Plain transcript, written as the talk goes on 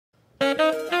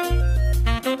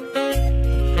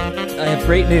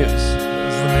great news. Is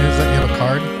the news that you have a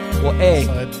card Well, A,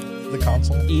 inside the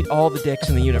console? eat all the dicks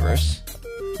in the universe.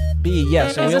 B,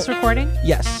 yes. Is this recording?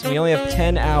 Yes, we only have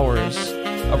 10 hours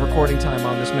of recording time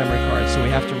on this memory card, so we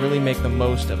have to really make the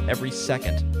most of every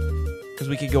second. Because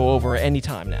we could go over any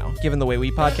time now, given the way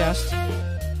we podcast.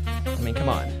 I mean, come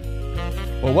on.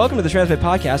 Well, welcome to the Transmit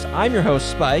Podcast. I'm your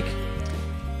host, Spike.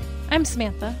 I'm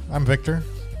Samantha. I'm Victor.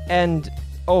 And,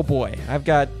 oh boy, I've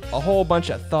got a whole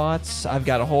bunch of thoughts. I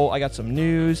got some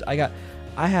news. I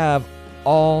have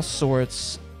all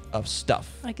sorts of stuff.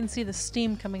 I can see the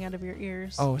steam coming out of your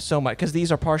ears. Oh, so much. Because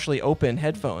these are partially open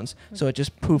headphones, so it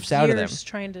just poofs out of them. Gears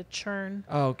trying to churn.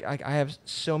 Oh, I have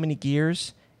so many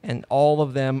gears, and all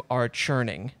of them are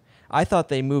churning. I thought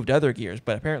they moved other gears,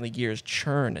 but apparently gears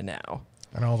churn now.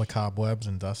 And all the cobwebs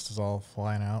and dust is all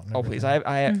flying out. And Oh, please.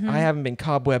 everything. I haven't been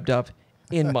cobwebbed up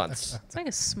in months. It's like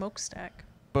a smokestack.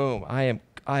 Boom. I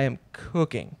am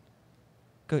cooking.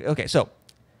 Okay, so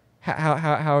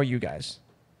how are you guys?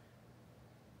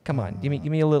 Come on. Give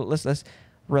me a little let's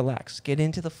relax. Get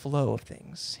into the flow of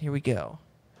things. Here we go.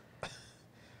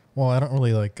 Well, I don't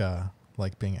really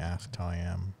like being asked how I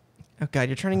am. Oh god,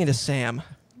 you're turning into Sam.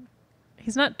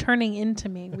 He's not turning into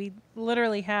me. We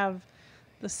literally have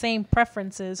the same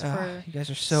preferences for You guys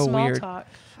are so small weird. talk.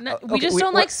 No, Okay, we just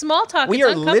don't like small talk. We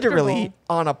It's are literally uncomfortable.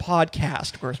 on a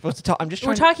podcast. We're supposed to talk. I'm just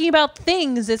We're trying talking about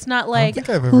things. It's not I like, don't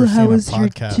think I've ever how seen a was your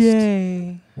podcast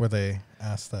day? where they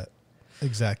ask that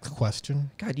exact question.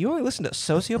 God, you only listen to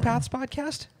Sociopaths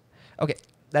podcast? Okay,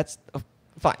 that's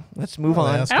fine. Let's move Well,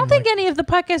 on. that's- I don't think any of the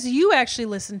podcasts you actually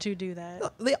listen to do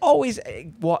that. They always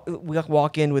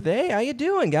walk in with, "Hey, how you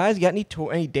doing, guys? You got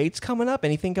any dates coming up?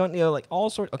 Anything going? Like all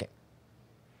sorts." Okay.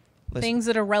 Listen. Things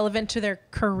that are relevant to their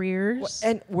careers.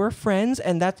 And we're friends,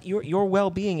 and that your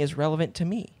well-being is relevant to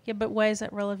me Yeah, but why is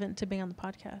that relevant to being on the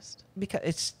podcast?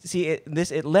 because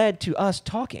it led to us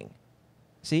talking.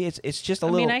 See, it's just a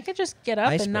little. I mean, I could just get up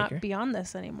and icebreaker. not be on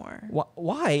this anymore.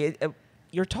 Why?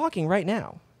 You're talking right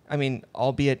now. I mean,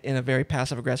 albeit in a very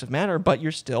passive-aggressive manner, but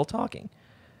you're still talking.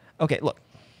 Okay, look.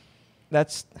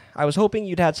 I was hoping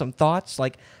you'd had some thoughts.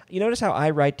 Like, you notice how I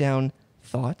write down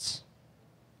thoughts?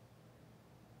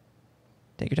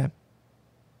 Take your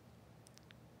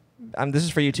time. This is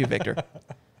for you too, Victor.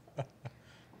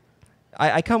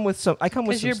 I come with some.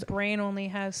 Because your brain only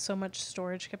has so much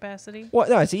storage capacity. Well,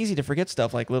 no, it's easy to forget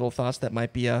stuff like little thoughts that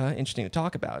might be interesting to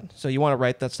talk about. So you want to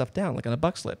write that stuff down, like on a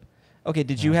buck slip. Okay,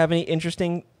 did you have any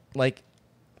interesting, like,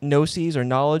 gnosis or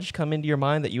knowledge come into your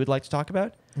mind that you would like to talk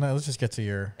about? No, let's just get to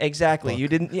your Exactly. book. You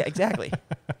didn't. Yeah, exactly.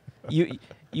 you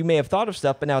may have thought of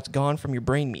stuff, but now it's gone from your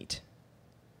brain meat.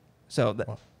 So.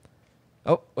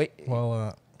 Oh wait.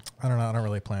 Well, I don't know. I don't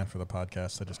really plan for the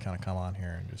podcast. I just kind of come on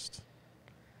here and just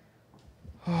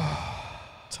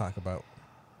talk about.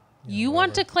 You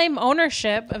want to claim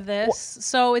ownership of this,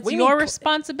 so it's what do you your mean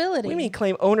responsibility. What do you mean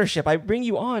claim ownership? I bring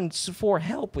you on for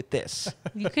help with this.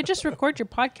 You could just record your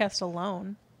podcast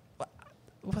alone.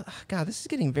 Well, God, this is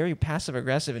getting very passive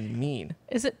aggressive and mean.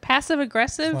 Is it passive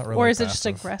aggressive It's not really or is it just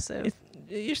passive. aggressive?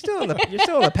 You're still in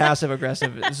the passive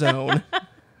aggressive zone.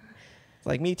 It's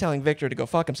like me telling Victor to go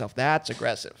fuck himself. That's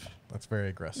aggressive. That's very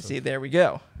aggressive. See, there we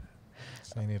go.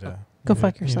 So you need to Go you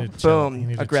fuck need to yourself. chill. Boom, You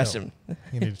need to aggressive. chill.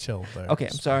 You need to chill there. Okay,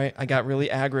 I'm sorry. I got really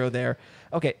aggro there.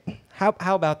 Okay, how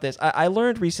about this? I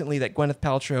learned recently that Gwyneth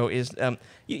Paltrow is.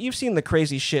 You've seen the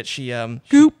crazy shit she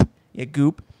Goop.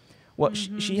 Goop. Well,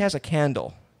 she has a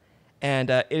candle,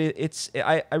 and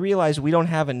I realize we don't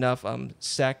have enough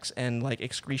sex and like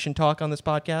excretion talk on this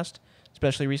podcast,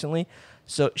 especially recently.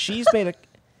 So she's made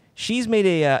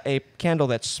a candle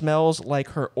that smells like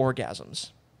her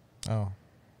orgasms. Oh,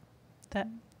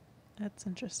 That's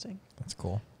interesting. that's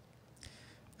cool.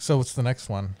 So what's the next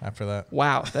one after that?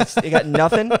 Wow, you got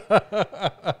nothing.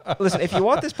 Listen, if you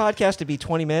want this podcast to be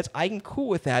 20 minutes, I'm cool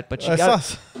with that. But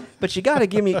you got to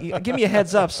give me a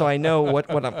heads up so I know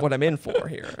what I'm in for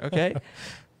here. Okay.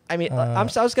 I mean, I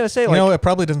was gonna say, like, it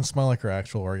probably doesn't smell like her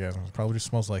actual orgasm. It probably just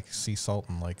smells like sea salt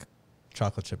and like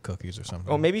chocolate chip cookies or something.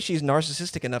 well, maybe she's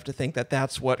narcissistic enough to think that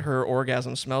that's what her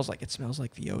orgasm smells like. It smells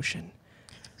like the ocean.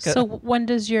 So when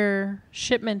does your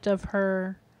shipment of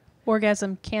her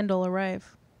orgasm candle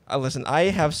arrive? Listen, I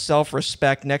have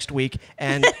self-respect next week,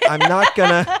 and I'm not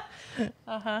gonna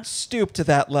stoop to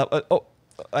that level.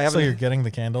 So you're getting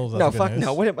the candle? Is that No, the good fuck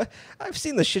news? no. I've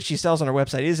seen the shit she sells on her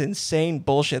website. It is insane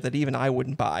bullshit that even I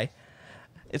wouldn't buy.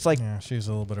 It's like, Yeah, she's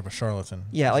a little bit of a charlatan.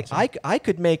 yeah, like I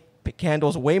could make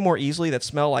candles way more easily that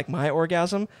smell like my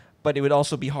orgasm, but it would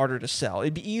also be harder to sell.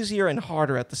 It'd be easier and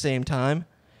harder at the same time.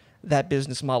 That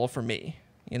business model for me,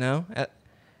 you know?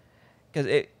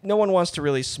 because no one wants to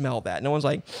really smell that. No one's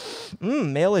like,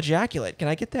 male ejaculate. Can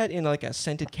I get that in like a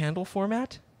scented candle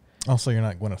format? Also, you're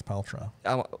not Gwyneth Paltrow.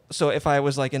 So if I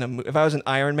was like if I was an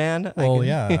Iron Man, well,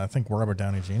 I think Robert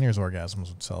Downey Jr.'s orgasms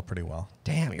would sell pretty well.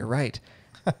 Damn, you're right.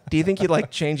 Do you think he'd like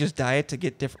change his diet to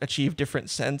get achieve different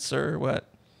scents or what?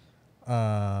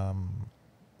 I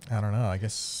don't know. I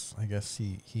guess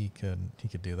he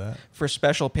could do that. For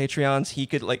special Patreons,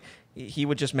 he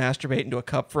would just masturbate into a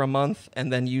cup for a month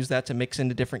and then use that to mix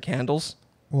into different candles.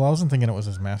 Well, I wasn't thinking it was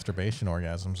his masturbation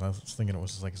orgasms. I was thinking it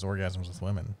was like his orgasms with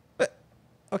women. But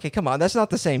okay, come on, that's not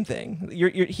the same thing.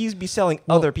 He's be selling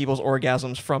other people's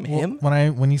orgasms from him.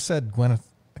 When you said a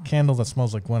candle that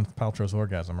smells like Gwyneth Paltrow's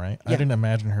orgasm, right? Yeah. I didn't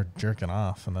imagine her jerking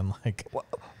off and then like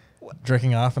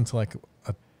jerking off into like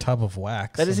a tub of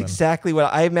wax. That is exactly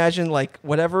what I imagine. Like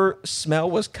whatever smell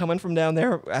was coming from down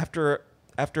there after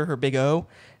her big O,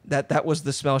 that was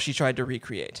the smell she tried to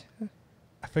recreate.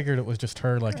 I figured it was just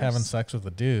her like having sex with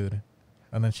a dude,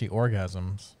 and then she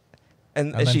orgasms,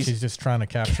 and then she's just trying to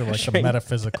capture like the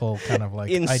metaphysical kind of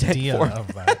like idea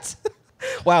of that.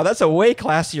 Wow, that's a way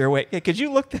classier way. Could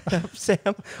you look that up,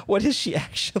 Sam? What is she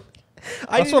actually?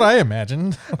 That's what I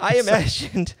imagined. I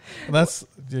imagined. That's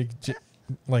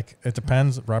like it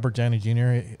depends. Robert Downey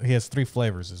Jr. He has 3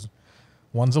 flavors.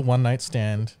 One's a one-night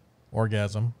stand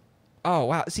orgasm. Oh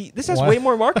wow! See, this has way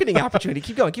more marketing opportunity.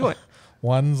 Keep going.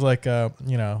 One's like on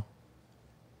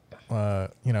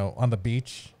the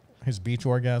beach, his beach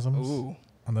orgasms. Ooh.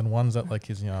 And then one's at like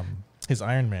his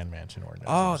Iron Man mansion orgasms.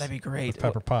 Oh, that'd be great. With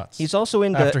Pepper Potts. He's also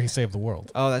into after he saved the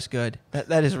world. Oh, that's good.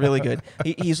 That is really good.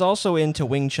 He's also into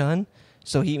Wing Chun,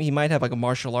 so he might have like a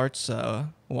martial arts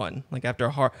one, like after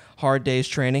a hard day's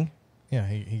training. Yeah,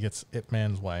 he gets Ip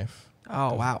Man's wife.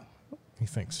 Oh wow. He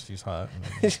thinks she's hot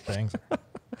and bangs her.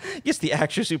 Yes, the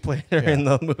actress who played her in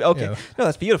the movie. Okay, no,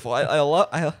 that's beautiful. I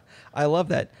love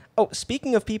that. Oh,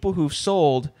 speaking of people who've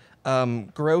sold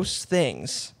gross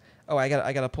things. Oh, I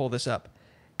gotta pull this up.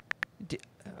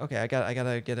 Okay, I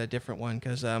gotta get a different one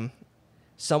because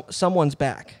someone's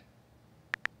back.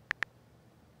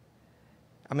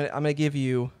 I'm gonna give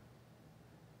you.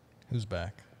 Who's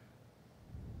back?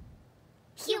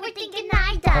 You were thinking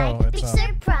I died. Big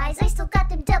surprise. I still got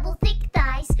them double thick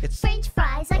thighs. It's French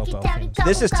fries. I get down and gobble,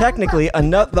 this is technically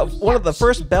one of the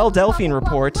first Belle Delphine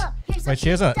reports. Wait, she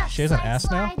has an ass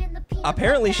now?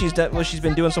 Apparently she's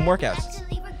been doing some workouts.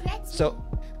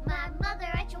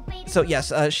 So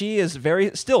yes, she is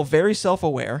still very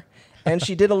self-aware, and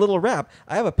she did a little rap.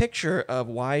 I have a picture of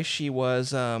why she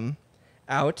was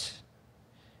out,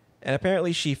 and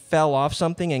apparently she fell off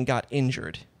something and got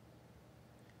injured.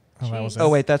 Oh,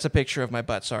 wait, that's a picture of my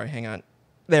butt. Sorry, hang on.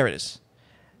 There it is.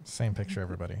 Same picture,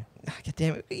 everybody. God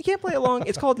damn it. You can't play along.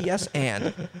 It's called Yes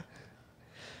And.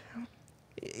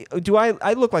 Do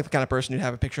I look like the kind of person who'd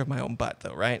have a picture of my own butt,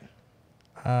 though, right?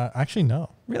 Actually, no.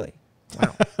 Really?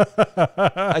 Wow.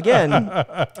 Again,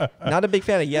 not a big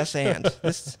fan of Yes And.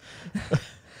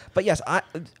 But yes,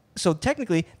 so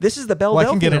technically, this is the Belle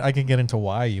Delphine. I can get into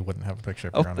why you wouldn't have a picture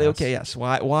of your own ass. Okay, yes.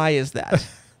 Why is that?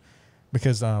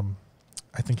 Because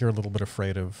I think you're a little bit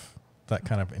afraid of that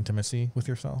kind of intimacy with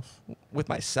yourself. With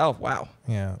myself, wow.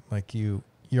 Yeah, like you're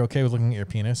okay with looking at your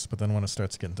penis, but then when it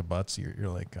starts getting to butts, you're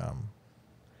like,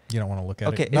 you don't want to look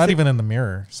at it. Not even in the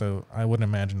mirror. So I wouldn't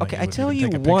imagine that you would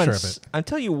take a picture of it. I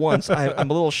tell you once, I'm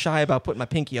a little shy about putting my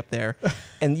pinky up there,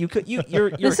 and you're.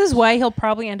 This is why he'll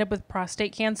probably end up with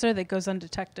prostate cancer that goes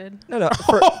undetected. No.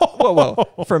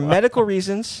 Whoa. For medical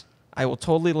reasons, I will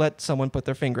totally let someone put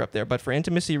their finger up there, but for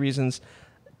intimacy reasons,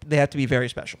 they have to be very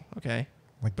special. Okay.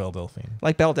 Like Belle Delphine.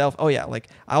 Like Belle Delphine. Oh yeah. Like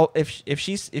if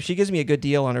she gives me a good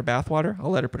deal on her bathwater, I'll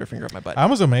let her put her finger up my butt. I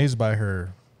was amazed by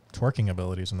her twerking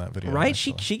abilities in that video. Right?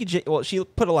 She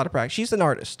put a lot of practice. She's an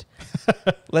artist.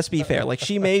 Let's be fair. Like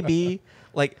she may be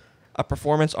like a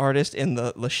performance artist in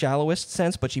the shallowest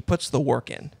sense, but she puts the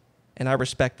work in, and I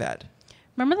respect that.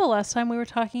 Remember the last time we were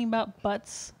talking about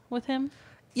butts with him?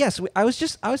 Yes, I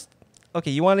was. Okay,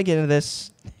 you want to get into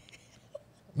this?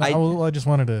 I just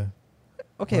wanted to.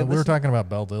 Okay, we were talking about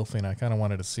Belle Delphine. I kind of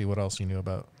wanted to see what else you knew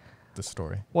about this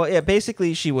story. Well, yeah,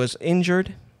 basically she was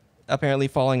injured, apparently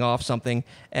falling off something,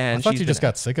 and I thought she just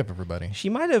got sick of everybody. She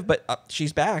might have, but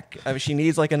she's back. I mean, she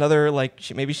needs like another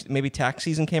maybe tax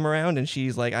season came around, and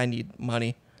she's like, I need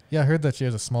money. Yeah, I heard that she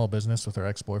has a small business with her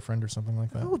ex-boyfriend or something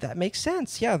like that. Oh, that makes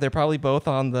sense. Yeah, they're probably both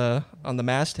on the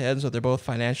masthead, so they're both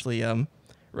financially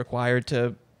required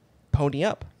to pony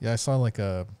up. Yeah, I saw like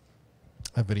a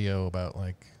video about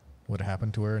like what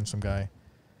happened to her, and some guy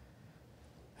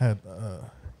had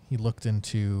he looked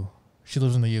into. She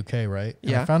lives in the UK, right?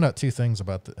 And yeah. I found out 2 things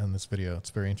about in this video. It's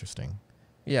very interesting.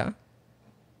 Yeah.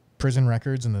 Prison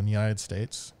records in the United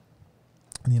States.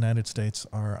 in the United States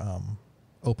are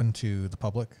open to the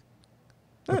public.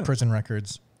 The prison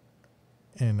records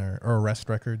or arrest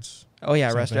records. Oh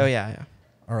yeah, arrest. Oh yeah.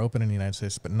 Are open in the United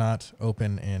States, but not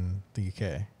open in the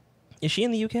UK. Is she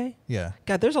in the UK? Yeah.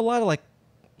 God, there's a lot of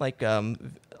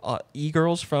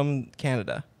e-girls from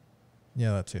Canada.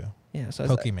 Yeah, that too. Yeah, so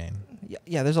Pokimane.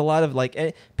 Yeah, there's a lot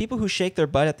of people who shake their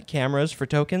butt at the cameras for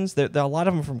tokens. There are a lot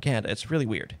of them from Canada. It's really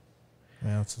weird.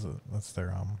 Yeah, that's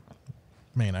their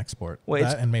main export. Well,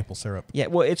 that and maple syrup. Yeah,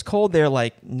 well, it's cold there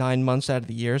 9 months out of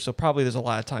the year, so probably there's a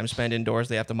lot of time spent indoors.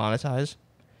 They have to monetize.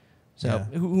 So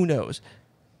who knows?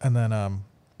 And then,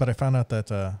 but I found out that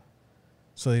there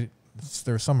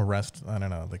was some arrest. I don't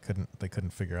know. They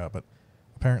couldn't figure out, but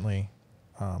apparently,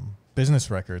 business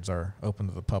records are open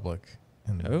to the public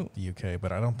in the UK,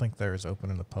 but I don't think they're as open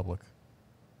in the public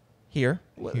here.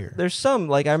 There's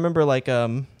some I remember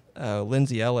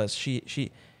Lindsay Ellis.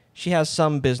 She has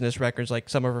some business records, like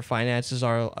some of her finances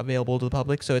are available to the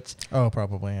public. So it's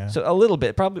probably yeah. So a little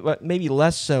bit, probably, but maybe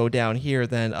less so down here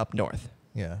than up north.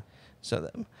 Yeah. So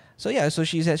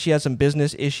she has some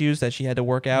business issues that she had to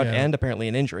work out, and apparently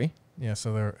an injury. Yeah.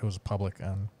 So it was public.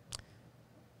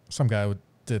 Some guy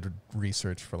did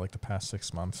research for the past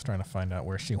 6 months trying to find out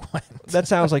where she went. That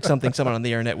sounds like something someone on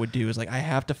the internet would do. Is I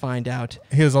have to find out.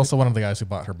 He was also one of the guys who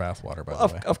bought her bathwater, by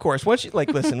the way. Of course. Once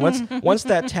once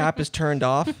that tap is turned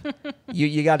off,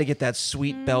 you got to get that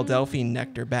sweet Belle Delphine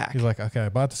nectar back. He's like, okay, I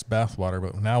bought this bathwater,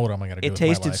 but now what am I going to do with my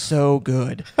life? It tasted so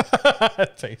good.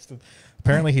 It tasted.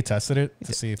 Apparently, he tested it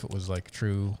to see if it was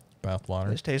true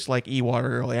bathwater. It tastes like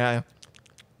e-water.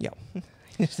 Yeah.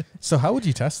 So how would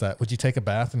you test that? Would you take a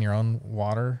bath in your own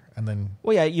water and then?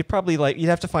 Well, yeah, you'd probably you'd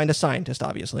have to find a scientist,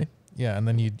 obviously. Yeah, and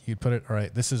then you'd put it, all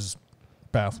right, this is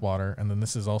bath water, and then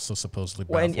this is also supposedly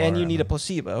bath water. And you need a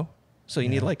placebo. So you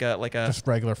need like a just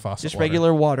regular faucet just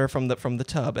regular water from the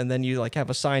tub, and then you have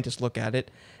a scientist look at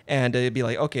it, and it'd be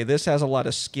okay, this has a lot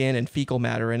of skin and fecal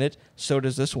matter in it. So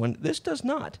does this one. This does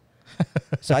not.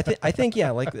 So I think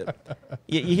you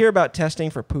hear about testing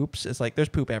for poops. It's there's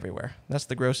poop everywhere. That's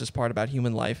the grossest part about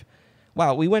human life.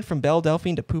 Wow, we went from Belle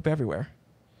Delphine to poop everywhere.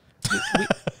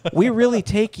 We really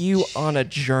take you on a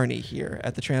journey here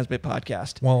at the Transmit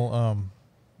Podcast. Well,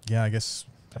 I guess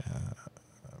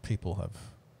people have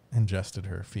ingested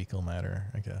her fecal matter,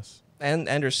 I guess. And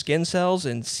her skin cells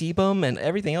and sebum and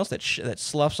everything else that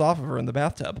sloughs off of her in the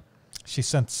bathtub. She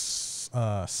sent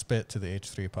spit to the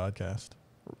H3 podcast.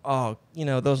 Oh,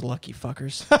 those lucky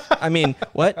fuckers. I mean,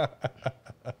 what?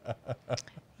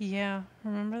 Yeah,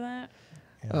 remember that?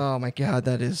 Yeah. Oh my God,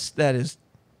 that is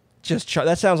just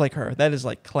that sounds like her. That is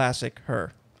classic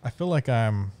her. I feel like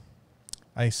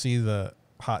I see the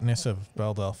hotness of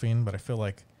Belle Delphine, but I feel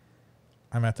like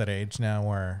I'm at that age now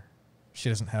where she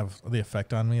doesn't have the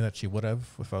effect on me that she would have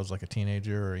if I was a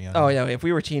teenager or young. Oh yeah, if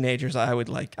we were teenagers, I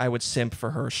would simp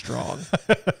for her strong.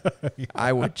 Yeah.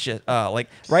 I would just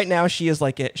right now she's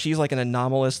an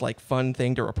anomalous fun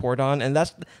thing to report on, and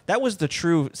that was the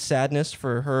true sadness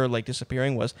for her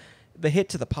disappearing was the hit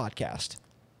to the podcast.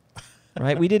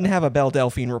 Right? We didn't have a Belle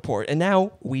Delphine report, and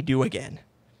now we do again.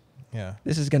 Yeah.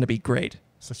 This is going to be great.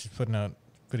 So she's putting out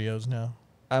videos now?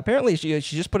 Apparently, she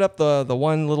just put up the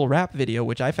one little rap video,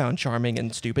 which I found charming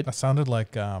and stupid. That sounded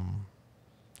like,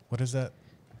 what is that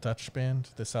Dutch band,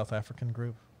 the South African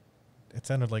group? It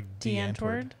sounded like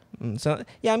D'Antwoord. So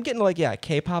yeah, I'm getting a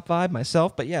K-pop vibe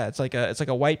myself, but yeah, it's like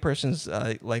a white person's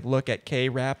look at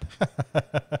K-rap.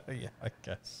 Yeah, I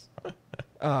guess.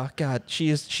 Oh God, she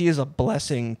is a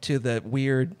blessing to the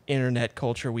weird internet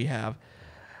culture we have.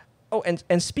 Oh,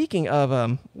 and speaking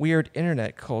of weird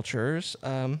internet cultures,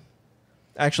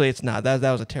 actually, it's not. That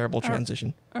was a terrible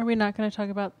transition. Are we not going to talk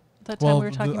about that time we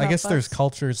were talking about I guess bus? There's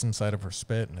cultures inside of her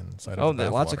spit and inside of the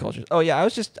lots of cultures. Oh yeah, I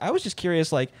was just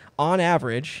curious. On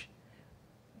average,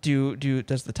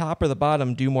 does the top or the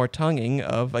bottom do more tonguing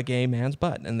of a gay man's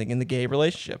butt in the gay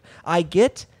relationship? I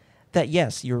get that.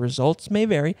 Yes, your results may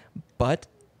vary, but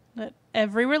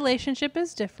every relationship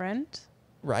is different.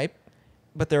 Right,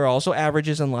 but there are also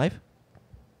averages in life,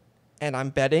 and I'm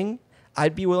betting.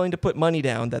 I'd be willing to put money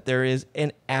down that there is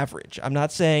an average. I'm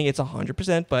not saying it's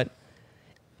 100%, but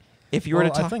if you were to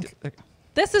talk...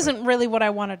 This isn't really what I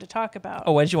wanted to talk about.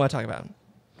 Oh, what did you want to talk about?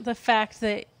 The fact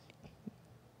that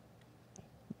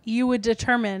you would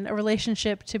determine a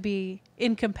relationship to be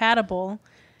incompatible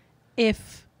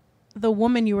if the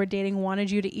woman you were dating wanted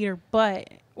you to eat her butt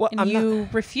and you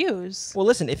refuse. Well,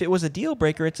 listen, if it was a deal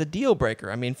breaker, it's a deal breaker.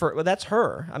 I mean, that's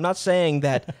her. I'm not saying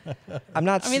that. I'm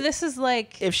not. I mean, this is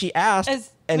if she asked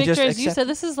Victor, as you said,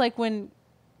 this is like when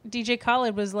DJ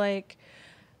Khaled was like,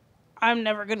 "I'm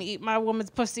never gonna eat my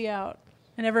woman's pussy out,"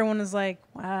 And everyone was like,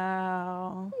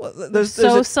 wow. Well, there's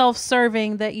so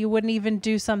self-serving that you wouldn't even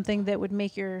do something that would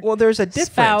make your there's a difference.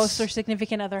 Spouse or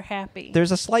significant other happy.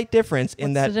 There's a slight difference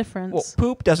in that. What's the difference? Well,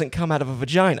 poop doesn't come out of a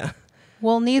vagina.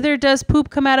 Well, neither does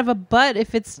poop come out of a butt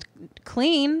if it's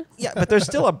clean. Yeah, but there's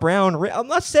still a brown... I'm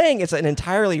not saying it's an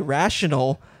entirely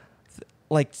rational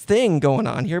thing going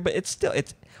on here, but it's still...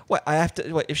 I have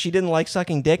to... if she didn't like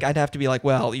sucking dick, I'd have to be like,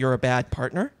 well, you're a bad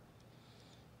partner?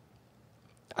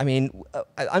 I mean,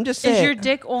 I'm just saying... Is your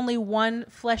dick only one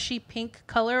fleshy pink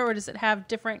color, or does it have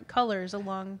different colors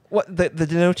along... What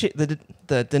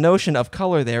the denotion of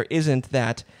color there isn't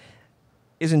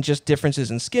just differences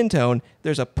in skin tone.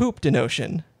 There's a poop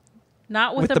denotion.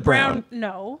 Not with the brown.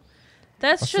 No.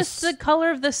 That's just the color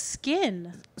of the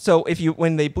skin. So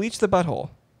when they bleach the butthole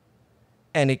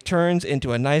and it turns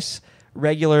into a nice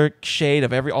regular shade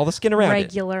of all the skin around it.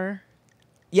 Regular.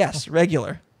 Yes,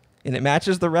 regular. And it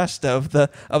matches the rest of the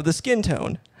skin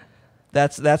tone.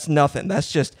 That's nothing.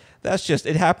 That's just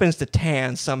it happens to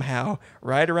tan somehow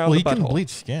right around the butthole. Well, you can bleach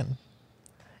skin.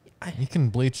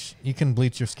 You can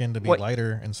bleach your skin to be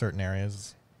lighter in certain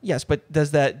areas. Yes, but does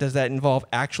that involve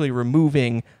actually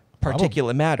removing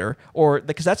particulate matter, or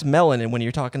because that's melanin when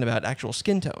you're talking about actual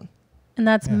skin tone? And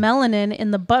that's melanin in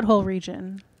the butthole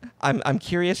region. I'm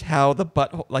curious how the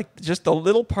butthole, just the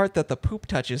little part that the poop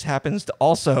touches, happens to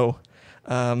also.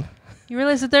 You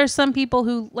realize that there's some people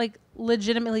who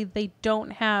legitimately they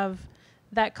don't have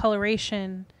that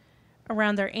coloration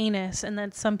around their anus, and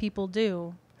that some people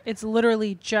do. It's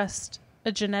literally just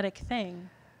a genetic thing.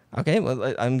 Okay,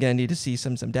 well, I'm going to need to see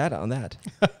some data on that.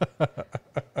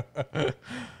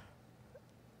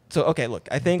 So, okay, look,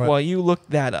 I think while you look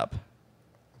that up.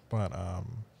 But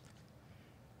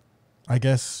I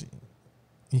guess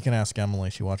you can ask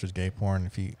Emily. She watches gay porn.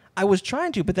 I was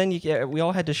trying to, but then we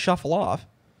all had to shuffle off.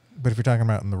 But if you're talking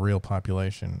about in the real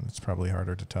population, it's probably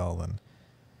harder to tell than...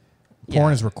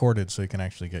 Porn is recorded, so you can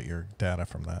actually get your data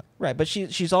from that. Right, but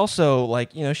she's also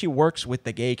she works with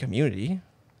the gay community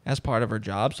as part of her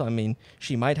job. So I mean,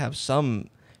 she might have some.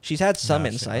 She's had some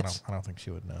insights. I don't think she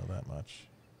would know that much.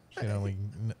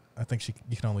 I think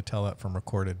you can only tell that from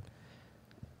recorded.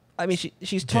 I mean,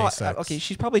 she's taught. Okay,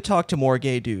 she's probably talked to more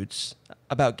gay dudes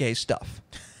about gay stuff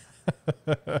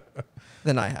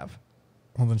than I have.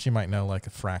 Well, then she might know a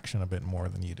fraction, a bit more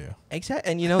than you do.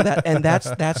 Exactly, and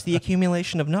that's the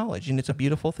accumulation of knowledge, and it's a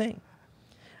beautiful thing.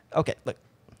 Okay, look,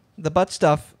 the butt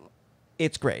stuff,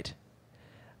 it's great,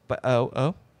 but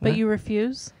But you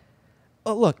refuse?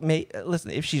 Oh, look,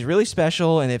 listen, if she's really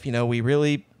special, and if we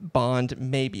really bond,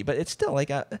 maybe, but it's still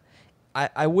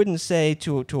I wouldn't say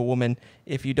to a woman,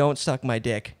 if you don't suck my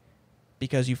dick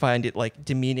because you find it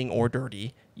demeaning or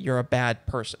dirty, you're a bad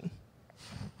person.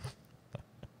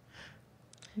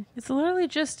 It's literally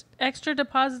just extra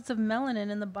deposits of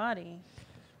melanin in the body.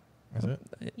 Is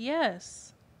it?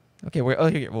 Yes. Okay,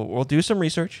 we'll do some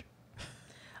research.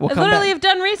 I literally have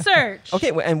done research.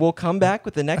 Okay, and we'll come back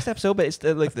with the next episode, but it's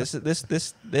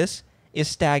this is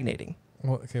stagnating.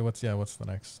 Well, okay, what's the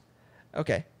next?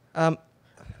 Okay. God,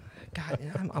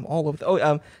 I'm all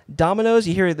over. Domino's,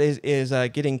 you hear is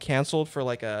getting canceled for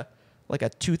a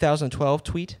 2012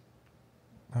 tweet.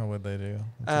 How would they do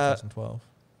in 2012?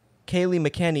 Kaylee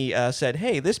McKinney said,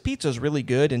 "Hey, this pizza's really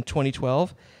good in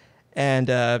 2012," and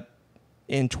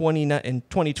in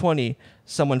 2020,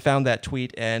 someone found that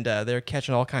tweet, and they're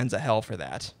catching all kinds of hell for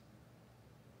that.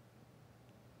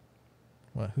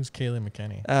 What? Who's Kaylee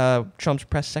McKinney? Trump's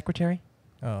press secretary.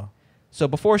 Oh. So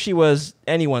before she was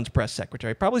anyone's press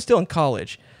secretary, probably still in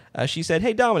college, she said,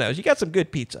 "Hey, Domino's, you got some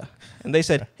good pizza," and they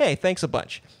said, "Hey, thanks a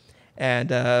bunch," and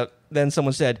then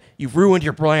someone said, "You've ruined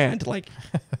your brand."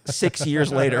 6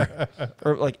 years later,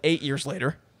 or 8 years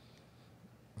later.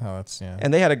 Oh, that's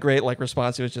And they had a great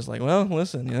response. It was just well,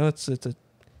 listen, it's an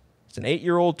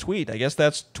 8-year-old tweet. I guess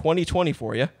that's 2020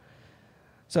 for you.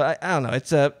 So I don't know.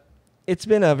 It's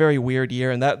been a very weird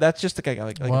year, and that's just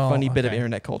a funny bit of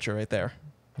internet culture right there.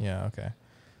 Yeah. Okay.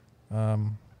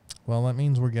 Well, that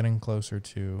means we're getting closer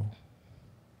to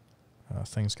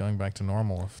things going back to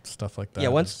normal, if stuff like that. Yeah.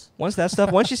 Once that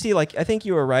stuff, once you see I think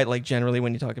you were right. Generally,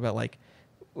 when you talk about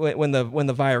when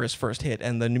the virus first hit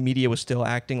and the media was still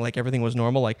acting like everything was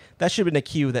normal, that should have been a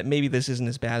cue that maybe this isn't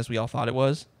as bad as we all thought it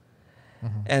was.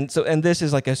 Mm-hmm. And this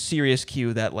is a serious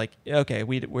cue that okay,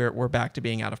 we're back to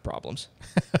being out of problems.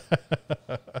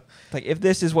 If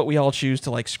this is what we all choose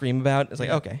to scream about, it's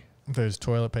okay. There's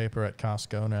toilet paper at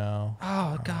Costco now.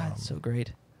 Oh God, so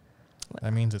great.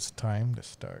 That means it's time to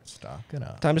start stocking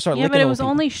up. Time to start. Yeah, but it was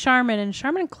only Charmin, and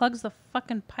Charmin clogs the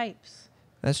fucking pipes.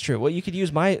 That's true. Well, you could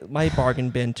use my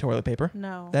bargain bin toilet paper.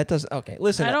 No. That does okay.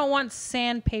 Listen, I don't want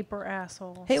sandpaper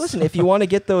assholes. hey, listen. If you want to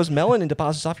get those melanin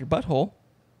deposits off your butthole,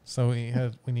 So we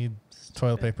need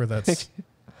toilet paper that's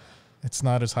it's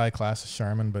not as high class as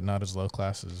Charmin, but not as low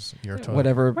class as your toilet.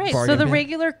 whatever. Right. So bargain the bin.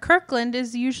 regular Kirkland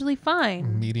is usually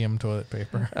fine. Medium toilet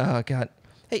paper. Oh God.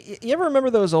 Hey, you ever remember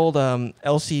those old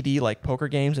LCD like poker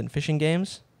games and fishing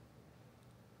games?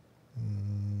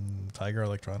 Tiger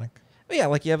Electronic. Yeah,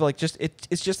 like you have like just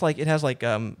it's just like it has like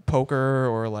poker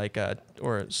or like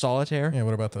or solitaire. Yeah,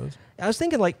 what about those? I was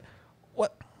thinking like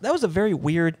what that was a very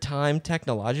weird time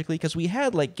technologically because we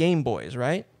had like Game Boys,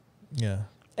 right? Yeah.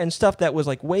 And stuff that was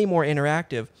like way more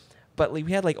interactive, but like,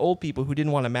 we had like old people who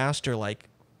didn't want to master like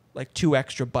 2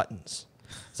 extra buttons.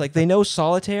 It's like they know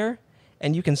solitaire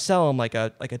and you can sell them like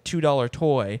a $2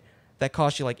 toy that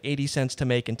costs you like 80 cents to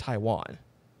make in Taiwan.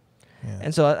 Yeah.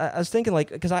 And so I was thinking, like,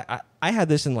 because I had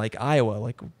this in, like, Iowa,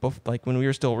 like when we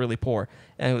were still really poor.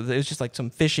 And it was just, like,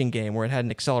 some fishing game where it had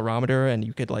an accelerometer and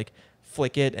you could, like,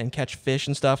 flick it and catch fish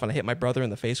and stuff. And I hit my brother in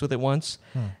the face with it once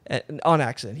on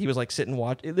accident. He was, like, sitting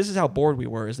watching. This is how bored we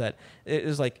were, is that it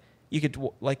was, like, you could,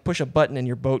 like, push a button and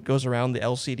your boat goes around the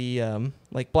LCD,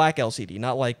 like, black LCD,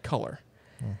 not, like, color.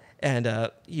 And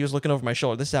he was looking over my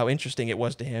shoulder. This is how interesting it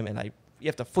was to him. And you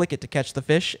have to flick it to catch the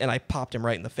fish. And I popped him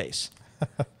right in the face.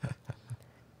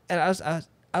 And I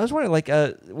was wondering, like,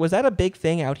 was that a big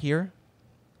thing out here?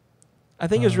 I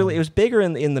think it was bigger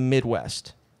in the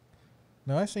Midwest.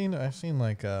 No, I've seen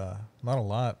like not a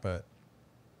lot, but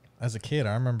as a kid,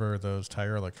 I remember those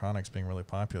Tiger Electronics being really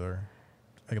popular,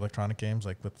 like electronic games,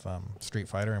 like with Street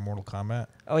Fighter and Mortal Kombat.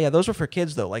 Oh yeah, those were for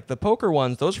kids though. Like the poker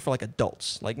ones, those are for like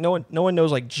adults. Like no one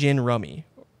knows like gin rummy.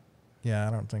 Yeah,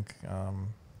 I don't think I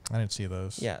didn't see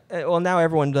those. Yeah, well now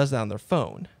everyone does that on their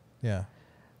phone. Yeah.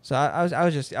 So I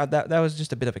was just that was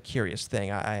just a bit of a curious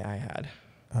thing I had.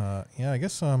 Yeah, I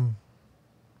guess the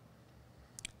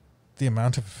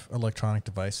amount of electronic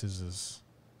devices is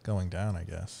going down, I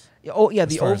guess. Oh yeah,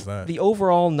 the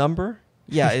overall number,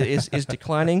 yeah, is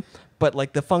declining. But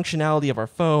like the functionality of our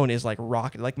phone is like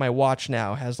rocket. Like my watch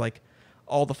now has like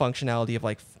all the functionality of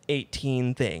like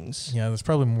 18 things. Yeah, there's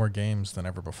probably more games than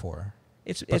ever before.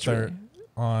 It's they're really,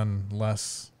 on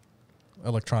less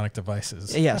electronic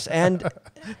devices. yes, and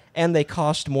they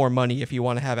cost more money if you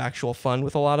want to have actual fun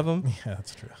with a lot of them. Yeah,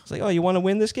 that's true. It's like, oh, you want to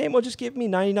win this game? Well, just give me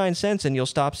 99 cents and you'll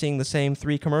stop seeing the same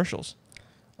 3 commercials.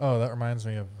 Oh, that reminds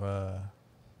me of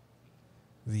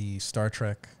the Star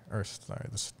Trek, I was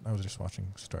just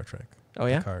watching Star Trek. Oh,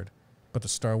 yeah? Picard. But the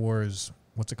Star Wars,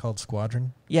 what's it called,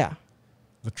 Squadron? Yeah.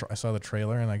 I saw the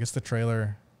trailer, and I guess the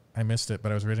trailer, I missed it,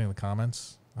 but I was reading the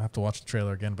comments. I have to watch the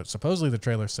trailer again, but supposedly the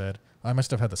trailer said, I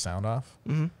must have had the sound off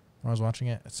when I was watching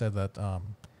it. It said that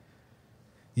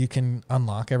you can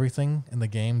unlock everything in the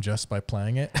game just by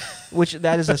playing it. Which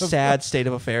that is a sad state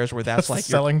of affairs where that's like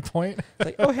selling point.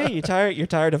 Like, oh hey, you're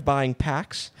tired of buying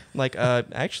packs? Like,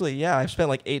 actually, yeah, I've spent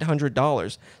like $800.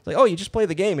 It's like, oh, you just play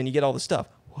the game and you get all the stuff.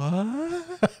 What?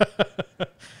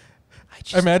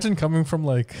 Imagine coming from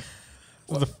like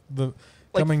the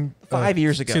like coming 5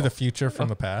 years ago. See the future from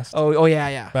the past. Oh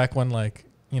yeah. Back when like,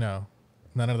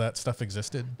 none of that stuff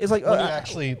existed. It's like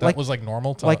actually that was like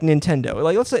normal to like Nintendo.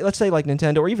 Like let's say like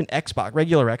Nintendo or even Xbox,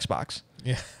 regular Xbox.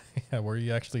 Yeah, where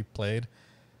you actually played.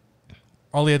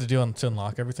 All you had to do to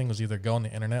unlock everything was either go on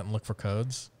the internet and look for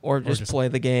codes, or just play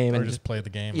the game, or just play the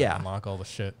game and unlock all the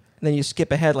shit. And then you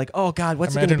skip ahead, like, oh god,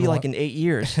 what's it going to be like in 8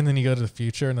 years? And then you go to the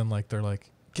future, and then like they're like,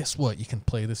 guess what? You can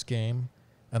play this game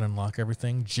and unlock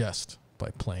everything just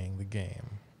by playing the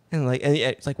game. And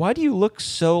it's like, why do you look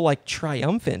so like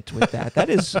triumphant with that?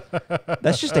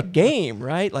 That's just a game,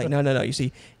 right? Like, no. You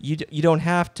see, you don't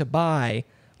have to buy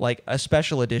like a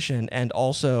special edition and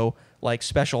also like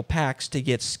special packs to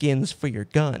get skins for your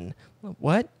gun.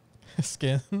 What?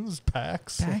 Skins,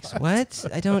 packs. What?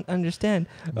 I don't understand.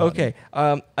 Money. Okay,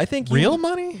 I think real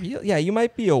money. Yeah, you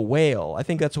might be a whale. I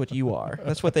think that's what you are.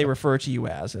 That's what they refer to you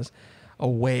as a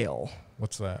whale.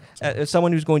 What's that?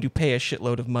 Someone who's going to pay a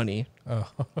shitload of money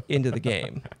into the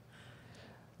game.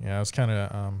 Yeah, I was kind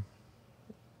of.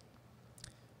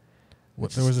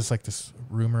 There was this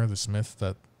rumor, this myth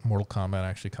that Mortal Kombat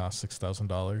actually cost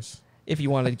 $6,000. If you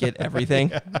wanted to get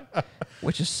everything,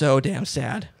 which is so damn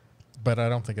sad. But I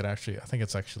don't think it actually. I think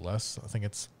it's actually less.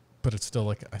 But it's still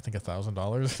like I think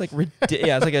 $1,000. It's like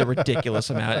it's like a ridiculous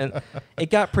amount, and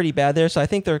it got pretty bad there. So I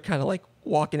think they're kind of like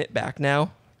walking it back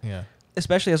now. Yeah.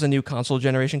 Especially as a new console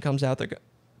generation comes out, they're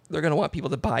going to want people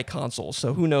to buy consoles.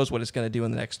 So who knows what it's going to do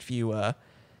in the next few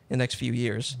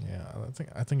years? Yeah,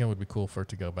 I think it would be cool for it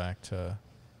to go back to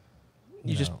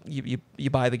you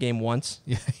buy the game once.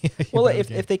 Yeah. Well,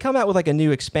 if they come out with like a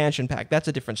new expansion pack, that's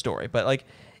a different story. But like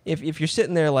if you're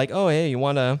sitting there like, oh hey, you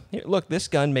wanna look, this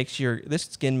skin makes your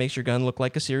gun look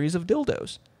like a series of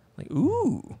dildos. Like,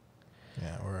 ooh.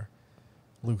 Yeah, or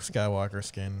Luke Skywalker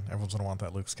skin. Everyone's gonna want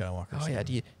that Luke Skywalker skin. Oh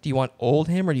yeah. Do you want old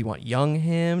him or do you want young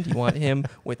him? Do you want him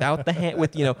without the hand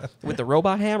with the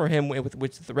robot hand or him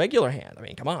with the regular hand? I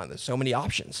mean, come on, there's so many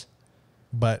options.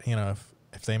 But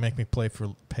if they make me pay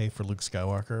for Luke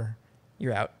Skywalker,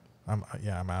 You're out. I'm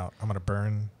out. I'm gonna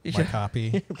burn my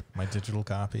copy, my digital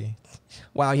copy.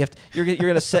 Wow, you're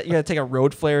gonna take a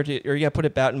road flare or you're gonna put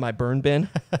it out in my burn bin.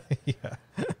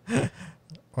 Yeah.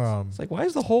 It's like, why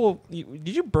is the whole?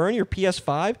 Did you burn your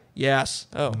PS5? Yes.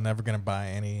 Oh, I'm never gonna buy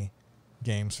any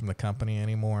games from the company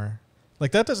anymore.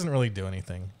 Like that doesn't really do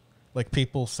anything. Like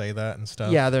people say that and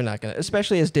stuff. yeah, they're not gonna.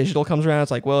 Especially as digital comes around,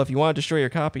 it's like, well, if you want to destroy your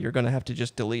copy, you're gonna have to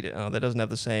just delete it. Oh, that doesn't have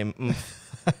the same.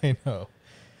 I know.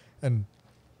 And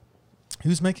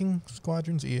who's making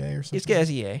Squadrons? EA or something? It's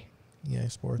EA. EA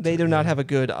Sports. They do not have a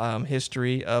good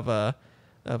history of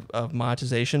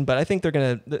monetization, but I think they're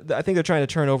gonna. I think they're trying to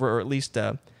turn over or at least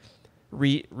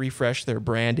refresh their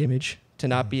brand image to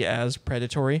not be as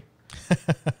predatory.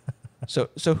 So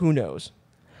who knows?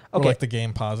 Okay. Or like the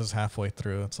game pauses halfway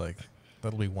through. It's like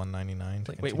that'll be $1.99.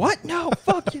 Like, wait, what? No,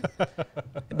 fuck you.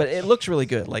 But it looks really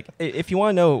good. Like if you want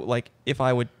to know, like if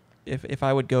I would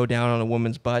go down on a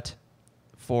woman's butt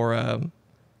for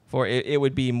it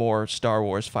would be more Star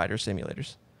Wars fighter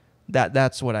simulators.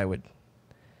 That's what I would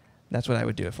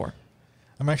do it for.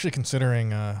 I'm actually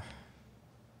considering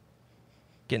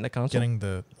Getting the console. getting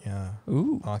the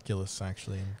Ooh. Oculus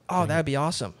actually. Oh, that'd be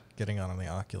awesome. Getting on the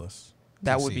Oculus.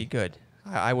 That PC. would be good.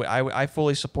 I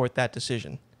fully support that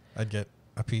decision. I'd get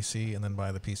a PC and then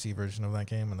buy the PC version of that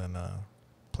game and then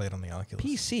play it on the Oculus.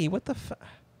 PC? What the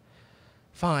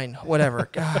Fine, whatever.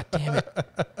 God damn it.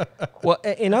 Well,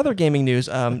 in other gaming news,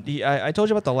 I told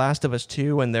you about The Last of Us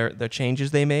 2 and the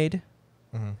changes they made.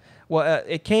 Mm-hmm. Well,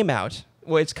 it came out.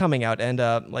 Well, it's coming out, and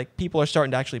like people are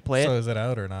starting to actually play it. So is it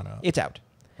out or not out? It's out.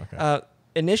 Okay.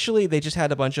 Initially, they just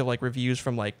had a bunch of like reviews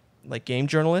from like game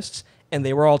journalists, and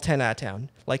they were all 10 out of 10,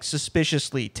 like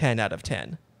suspiciously 10 out of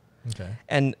 10. Okay.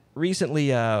 And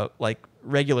recently, like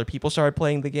regular people started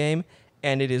playing the game,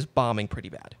 and it is bombing pretty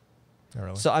bad. Oh,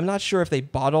 really? So I'm not sure if they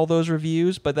bought all those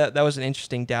reviews, but that was an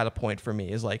interesting data point for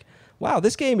me. Is like, wow,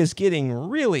 this game is getting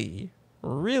really,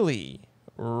 really,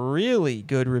 really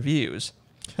good reviews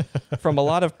from a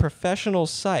lot of professional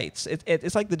sites.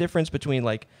 It's like the difference between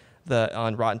like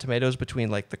on Rotten Tomatoes between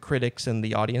like the critics and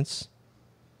the audience.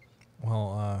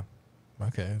 Well,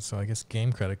 okay, so I guess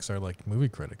game critics are like movie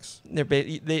critics.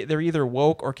 They're either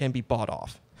woke or can be bought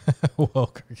off.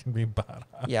 Woke can be bought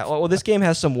off. Yeah, well, this game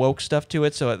has some woke stuff to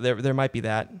it, so there might be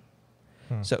that.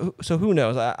 So who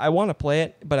knows? I want to play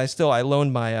it, but I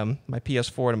loaned my my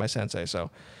PS4 to my sensei,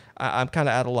 so I'm kind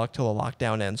of out of luck till the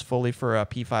lockdown ends fully for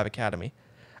P5 Academy.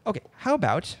 Okay, how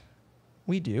about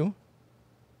we do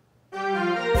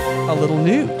a little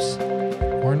news?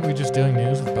 Weren't we just doing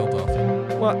news with Belle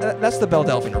Delphine? Well, that's the Belle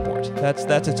Delphine report.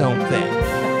 That's its own thing.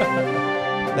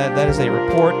 That is a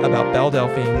report about Belle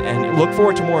Delphine, and look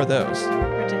forward to more of those.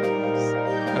 Ridiculous.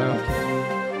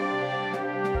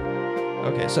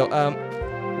 Okay, so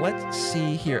let's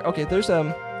see here. Okay, there's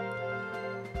a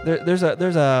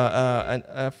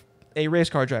race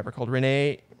car driver called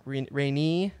Renee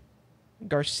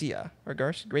Garcia or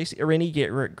Gracie.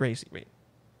 Gracie. Wait,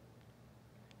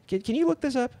 can you look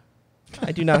this up?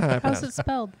 I do not know how to pronounce How's it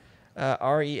spelled?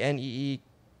 Renee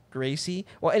Gracie.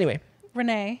 Well, anyway.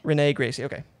 Renee Gracie.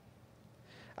 Okay.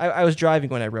 I was driving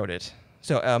when I wrote it.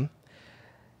 So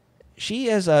she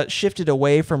has shifted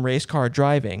away from race car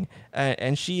driving,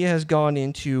 and she has gone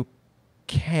into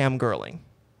cam girling.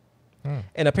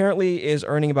 And apparently is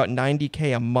earning about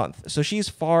 $90K a month. So she's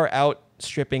far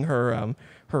outstripping her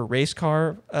race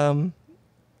car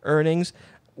earnings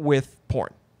with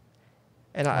porn.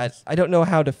 And I don't know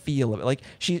how to feel of it. Like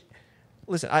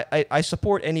listen, I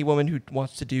support any woman who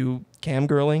wants to do cam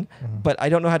girling, but I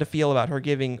don't know how to feel about her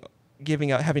having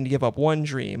to give up one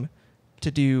dream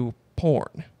to do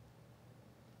porn.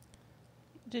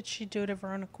 Did she do it of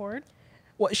her own accord?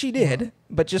 Well, she did,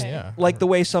 but just like the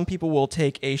way some people will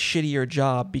take a shittier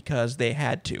job because they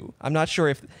had to. I'm not sure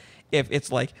if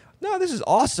it's like, no, this is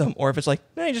awesome, or if it's like,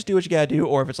 no, you just do what you gotta do,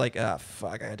 or if it's like,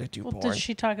 fuck, I had to do porn. Did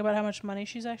she talk about how much money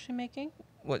she's actually making?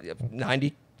 What,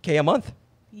 $90K a month?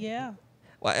 Yeah.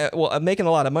 Well, making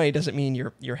a lot of money doesn't mean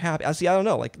you're happy. See, I don't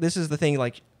know. Like, this is the thing.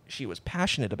 Like, she was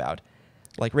passionate about,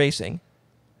 like racing,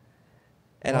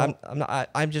 and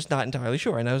I'm just not entirely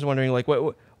sure. And I was wondering, like,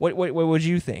 what would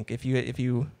you think if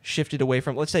you shifted away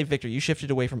from, let's say, Victor, you shifted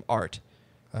away from art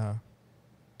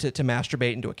to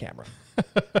masturbate into a camera.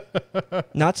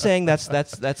 Not saying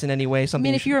that's in any way I something.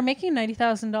 mean, if you were making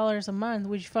 $90,000 a month,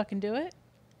 would you fucking do it?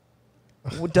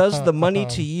 Does the money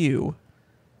to you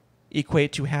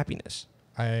equate to happiness?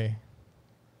 Let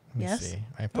me Yes. see.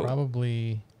 I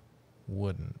probably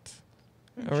wouldn't.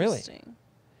 Oh, really? Interesting.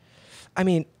 I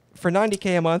mean, for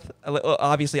 $90K a month,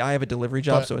 obviously I have a delivery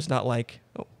job, But- so it's not like.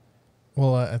 Oh,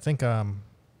 Well, I think there's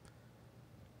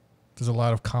a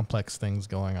lot of complex things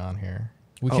going on here.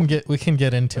 We can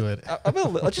get into it.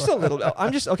 just a little.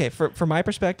 I'm just okay from my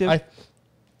perspective.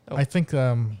 I think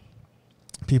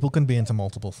people can be into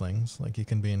multiple things. Like you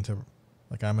can be into,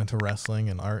 like I'm into wrestling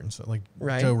and art and stuff. Like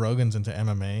Right. Joe Rogan's into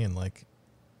MMA and like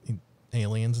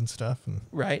aliens and stuff and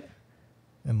right.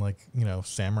 like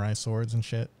samurai swords and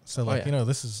shit. So like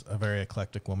this is a very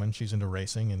eclectic woman. She's into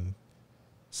racing and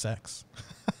sex.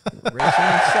 Racing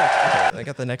and sex. Okay, I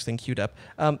got the next thing queued up.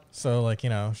 So like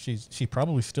she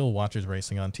probably still watches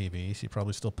racing on TV. She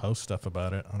probably still posts stuff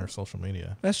about it on her social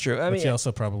media. That's true. But she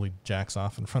also probably jacks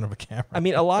off in front of a camera. I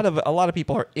mean, a lot of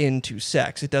people are into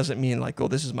sex. It doesn't mean like, oh,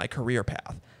 this is my career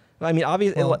path. I mean,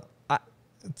 obviously, Well,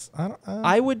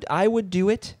 I would do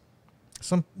it.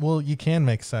 You can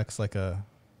make sex like a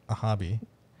hobby,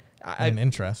 an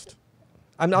interest.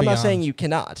 I'm not saying you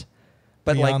cannot,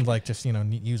 but beyond like just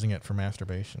using it for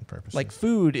masturbation purposes. like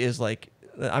food is like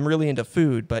I'm really into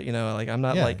food, but like I'm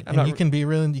not like I'm not. You can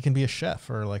be a chef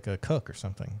or like a cook or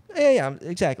something. Yeah,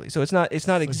 exactly. So it's not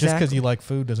exactly Just because you like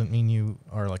food doesn't mean you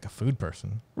are like a food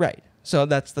person. Right. So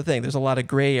that's the thing. There's a lot of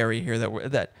gray area here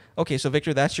that okay. So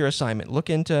Victor, that's your assignment. Look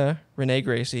into Renee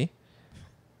Gracie.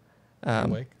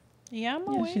 Awake? Yeah, I'm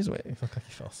Yeah, awake. she's awake. You look like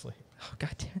you fell asleep. Oh,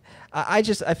 God damn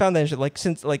it. I found that like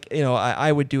since like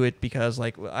I would do it because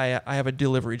like I have a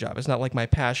delivery job. It's not like my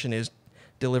passion is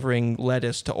delivering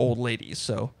lettuce to old ladies.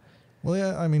 So Well,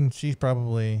 yeah, I mean, she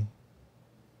probably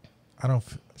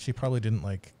didn't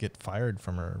like get fired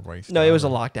from her race. no, it was a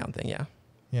job. lockdown thing. Yeah.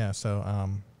 Yeah, so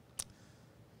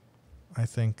I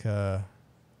think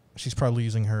she's probably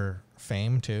using her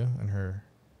fame too and her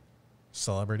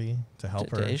celebrity to help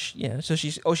her. Yeah. So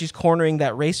she's cornering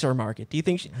that racer market. Do you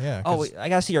think? Yeah. Oh, 'cause I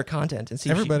gotta see her content and see.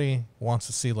 everybody wants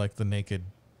to see like the naked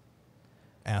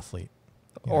athlete,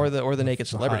 or the naked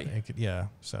celebrity. Yeah.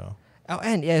 So. Oh,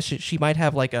 and yeah, she might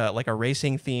have like a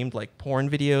racing themed like porn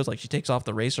videos. Like she takes off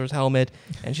the racer's helmet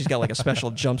and she's got like a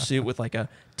special jumpsuit with like a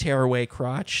tearaway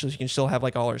crotch, so she can still have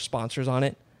like all her sponsors on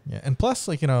it. Yeah, and plus,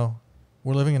 like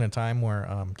we're living in a time where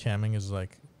camming is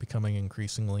like becoming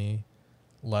increasingly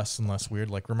less and less weird.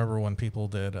 Like remember when people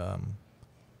did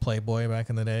Playboy back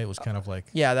in the day? It was kind of like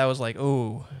Yeah, that was like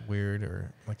weird,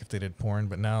 or like if they did porn.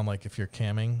 But now, like if you're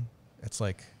camming, it's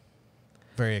like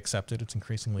very accepted. It's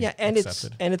increasingly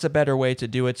accepted. it's a better way to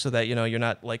do it so that you're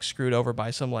not like screwed over by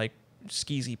some like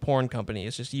skeezy porn company.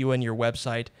 It's just you and your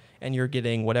website, and you're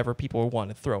getting whatever people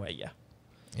want to throw at you.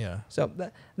 Yeah. So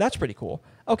that's pretty cool.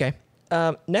 Okay,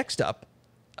 next up,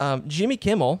 Jimmy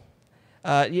Kimmel.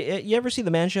 You ever see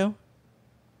The Man Show?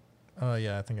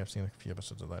 Yeah, I think I've seen a few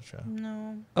episodes of that show.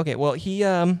 No. Okay, well he's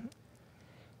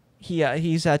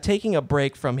taking a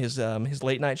break from his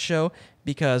late night show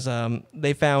because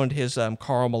they found his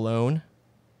Karl Malone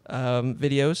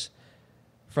videos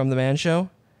from The Man Show.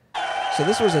 So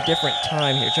this was a different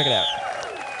time here. Check it out.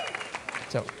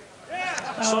 So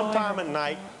Sometime at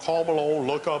night, Karl Malone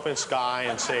look up in sky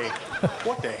and say,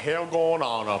 "What the hell going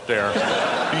on up there? Do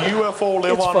UFO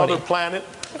live It's on funny. other planet,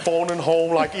 phoning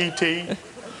home like E.T.?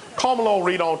 Karl Malone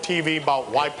read on TV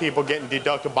about white people getting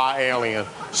deducted by aliens,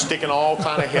 sticking all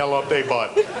kind of hell up their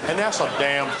butt, and that's a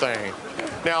damn thing.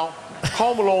 Now,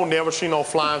 Karl Malone never seen no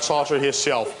flying saucer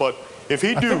himself, but if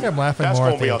he do, think I'm laughing that's more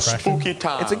gonna at be the a impression. spooky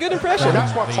time. it's a good impression. So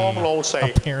that's what The Karl Malone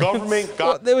say. appearance. Government well,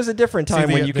 got there was a different time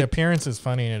See, when the you could. appearance is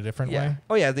funny in a different Yeah. way.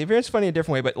 Oh yeah, the appearance is funny in a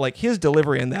different way, but like his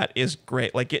delivery in that is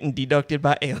great. Like getting deducted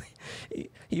by alien.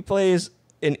 He plays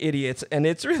an idiot, and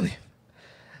it's really.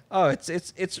 Oh, it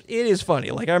is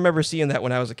funny. Like I remember seeing that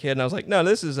when I was a kid, and I was like, no,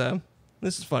 this is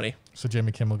funny. So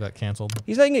Jimmy Kimmel got canceled.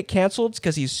 He's not gonna get canceled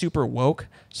because he's super woke.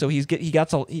 So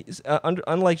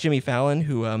unlike Jimmy Fallon,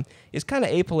 who is kind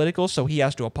of apolitical, so he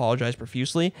has to apologize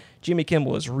profusely. Jimmy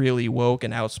Kimmel is really woke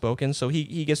and outspoken, so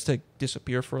he gets to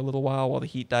disappear for a little while the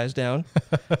heat dies down,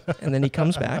 and then he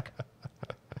comes back,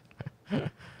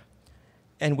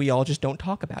 and we all just don't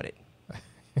talk about it.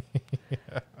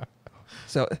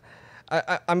 So.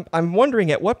 I'm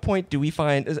wondering at what point do we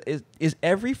find is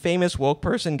every famous woke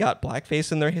person got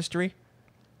blackface in their history?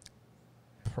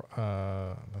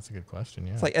 That's a good question.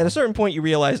 Yeah. It's like at a certain point you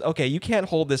realize, okay, you can't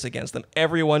hold this against them.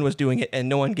 Everyone was doing it and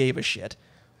no one gave a shit.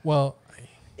 Well,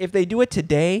 If they do it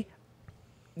today,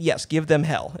 yes, give them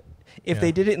hell. If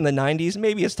they did it in the 90s,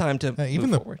 maybe it's time to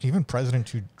move forward. Even President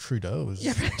Trudeau's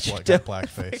Trudeau. got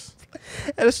blackface.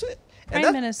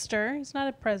 Prime Minister. He's not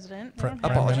a president. Prime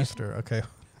Minister. Okay,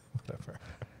 whatever.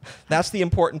 That's the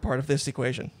important part of this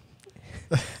equation.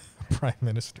 Prime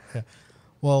Minister. Yeah.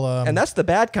 Well, and that's the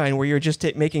bad kind where you're just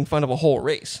making fun of a whole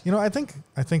race. I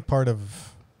think part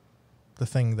of the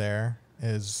thing there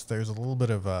is there's a little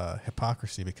bit of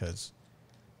hypocrisy because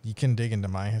you can dig into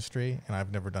my history, and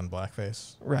I've never done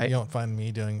blackface. Right. You don't find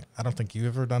me doing. I don't think you've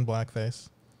ever done blackface.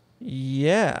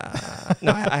 Yeah.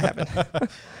 No, I haven't.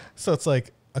 So it's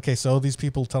like, okay, so these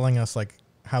people telling us like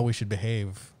how we should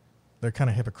behave, they're kind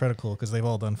of hypocritical because they've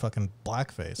all done fucking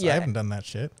blackface. Yeah. I haven't done that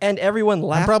shit. And everyone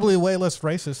laughed. I'm probably way less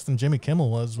racist than Jimmy Kimmel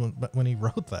was when he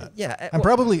wrote that. Yeah. I'm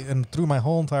probably, and through my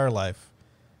whole entire life,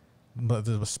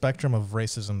 the spectrum of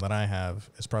racism that I have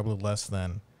is probably less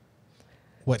than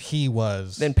what he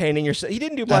was. Then painting yourself. He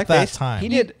didn't do blackface. At that time. He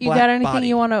did. You got anything body.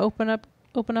 you want to open up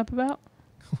about?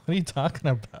 What are you talking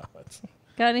about?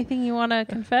 Got anything you want to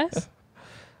confess?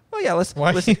 Oh yeah, let's.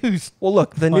 Well,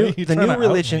 look, the new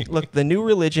religion. me? Look, the new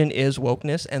religion is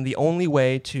wokeness, and the only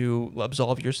way to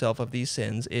absolve yourself of these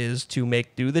sins is to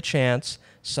do the chants,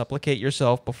 supplicate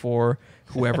yourself before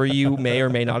whoever you may or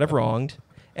may not have wronged,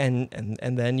 and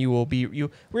then you will be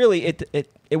Really, it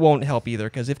won't help either,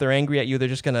 because if they're angry at you, they're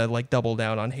just gonna like double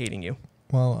down on hating you.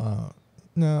 Well,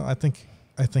 no, I think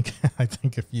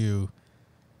if you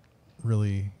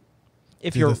really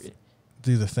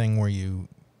do the thing where you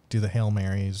do the Hail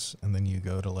Marys and then you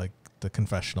go to like the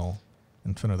confessional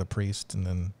in front of the priest and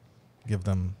then give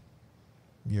them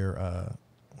your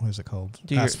what is it called?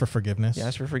 Ask for forgiveness. Yeah,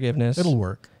 ask for forgiveness. It'll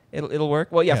work. It'll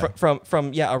work. Well, yeah,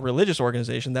 from a religious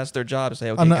organization, that's their job to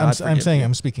say, okay, I'm saying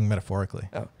I'm speaking metaphorically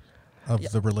of Yeah.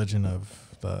 the religion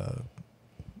of the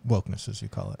wokeness, as you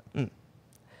call it. Mm.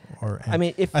 I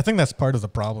mean, I think that's part of the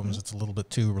problem is it's a little bit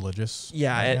too religious.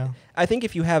 Yeah, I think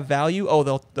if you have value,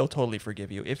 they'll totally forgive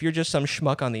you. If you're just some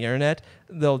schmuck on the internet,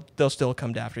 they'll still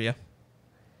come after you.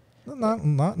 Not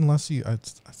unless you.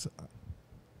 As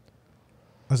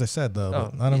I said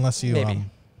though, not unless you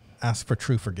ask for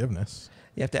true forgiveness.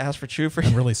 You have to ask for true and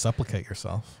forgiveness. really supplicate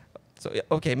yourself. So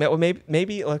okay,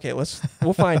 maybe okay.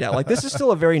 We'll find out. Like this is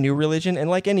still a very new religion, and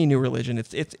like any new religion,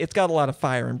 it's got a lot of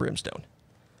fire and brimstone.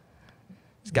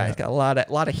 This guy's got a lot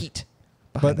of heat.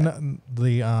 But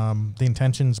the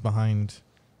intentions behind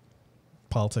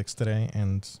politics today,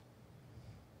 and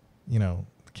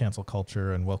cancel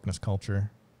culture and wokeness culture,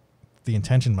 the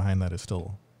intention behind that is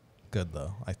still good,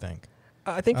 though. I think.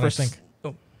 I think us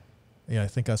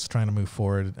trying to move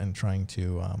forward and trying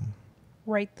to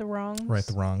right the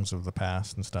wrongs of the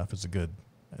past and stuff is a good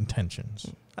intentions.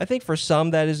 I think for some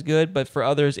that is good, but for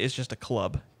others it's just a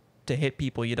club to hit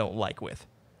people you don't like with.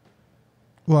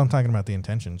 Well, I'm talking about the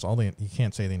intentions. You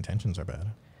can't say the intentions are bad.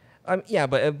 Yeah,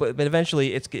 but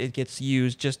eventually it gets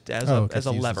used just as a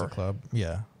lever. As a club.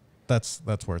 Yeah, that's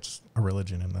where it's a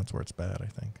religion, and that's where it's bad, I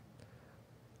think.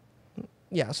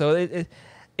 Yeah, so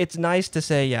it's nice to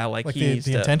say,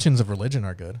 the intentions of religion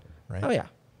are good, right? Oh yeah,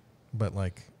 but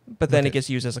then it gets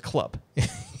used as a club.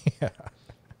 Yeah.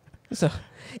 So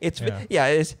it's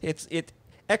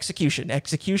execution. Yeah.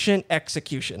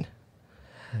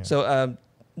 So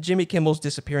Jimmy Kimmel's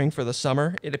disappearing for the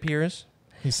summer, it appears.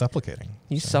 He's supplicating.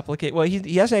 Supplicating. Well,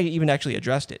 he hasn't even actually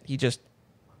addressed it. He just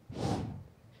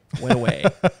went away.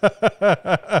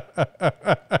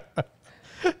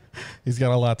 He's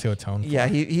got a lot to atone for. Yeah,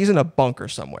 he's in a bunker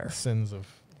somewhere. Sins of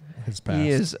his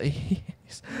past. He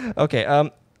is. Okay.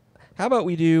 How about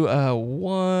we do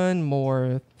one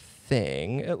more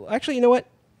thing? Actually, you know what?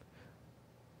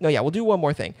 No, yeah, we'll do one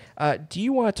more thing. Do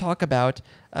you want to talk about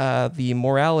the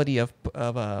morality of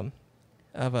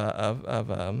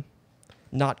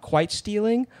not quite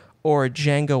stealing or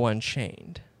Django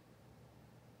Unchained?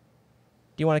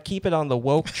 Do you want to keep it on the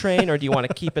woke train, or do you want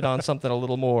to keep it on something a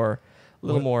little more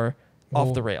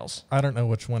off the rails? I don't know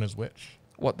which one is which.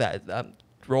 What that?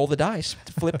 Roll the dice,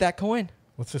 flip that coin.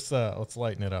 Let's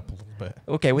lighten it up a little bit.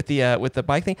 Okay, with the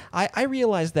bike thing, I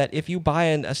realized that if you buy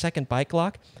a second bike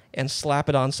lock and slap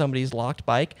it on somebody's locked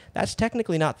bike, that's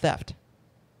technically not theft.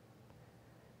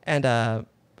 And I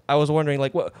was wondering,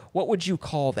 like, what would you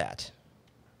call that?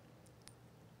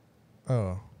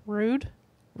 Oh, rude.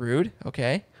 Rude.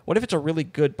 Okay. What if it's a really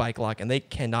good bike lock and they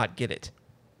cannot get it?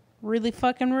 Really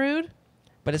fucking rude.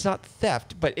 But it's not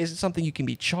theft. But is it something you can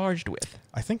be charged with?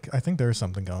 I think there is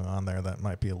something going on there that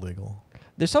might be illegal.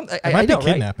 There's something. It might be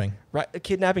kidnapping. Right?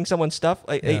 Kidnapping someone's stuff.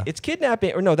 It's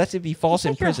kidnapping, or no? That's if be false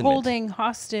imprisonment. You're holding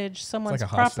hostage someone's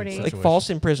property. Like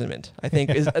false imprisonment. I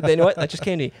think. You know what? That just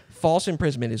came to me. False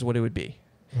imprisonment is what it would be.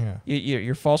 Yeah.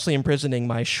 You're falsely imprisoning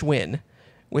my Schwinn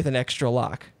with an extra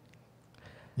lock.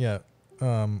 Yeah.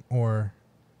 Or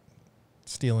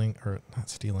stealing, or not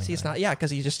stealing. See, it's not. Yeah,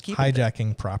 because you just keep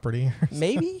hijacking property.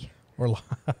 Maybe. Or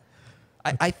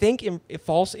I think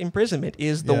false imprisonment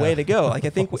is the way to go. Like I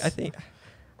think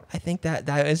that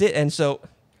is it. And so,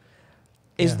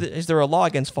 is there a law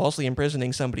against falsely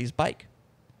imprisoning somebody's bike?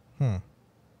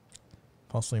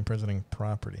 Falsely imprisoning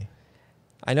property.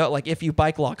 I know, like if you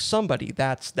bike lock somebody,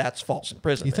 that's false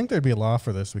imprisonment. You think there'd be a law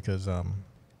for this because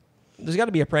there's got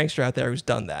to be a prankster out there who's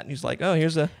done that, and he's like, oh,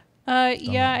 here's a.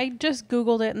 Yeah, I just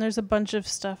Googled it, and there's a bunch of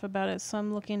stuff about it, so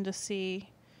I'm looking to see.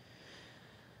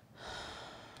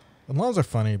 The laws are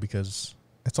funny because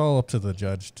it's all up to the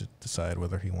judge to decide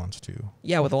whether he wants to.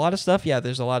 Yeah, with a lot of stuff,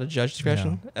 there's a lot of judge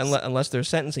discretion. Unless there's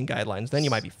sentencing guidelines, then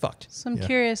you might be fucked. So I'm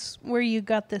curious where you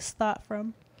got this thought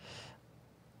from.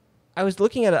 I was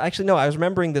looking at it. Actually, no, I was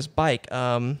remembering this bike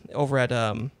over at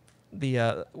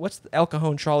the El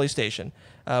Cajon trolley station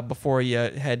before you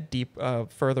head deep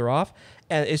further off,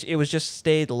 and it was just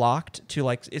stayed locked to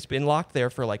it's been locked there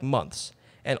for like months,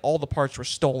 and all the parts were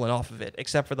stolen off of it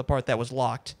except for the part that was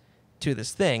locked to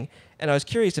this thing. And I was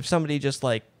curious if somebody just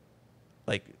like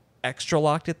extra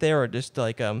locked it there, or just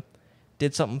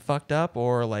did something fucked up,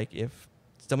 or like if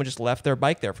someone just left their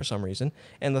bike there for some reason.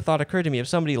 And the thought occurred to me, if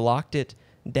somebody locked it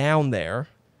down there,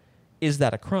 is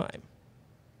that a crime?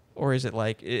 Or is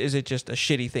it just a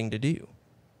shitty thing to do?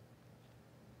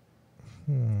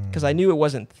 Because I knew it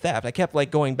wasn't theft. I kept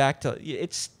going back to,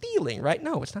 it's stealing, right?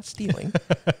 No, it's not stealing.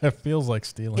 It feels like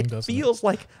stealing, doesn't it? It feels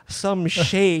like some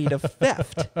shade of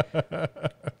theft.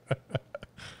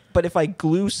 But if I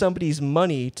glue somebody's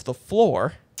money to the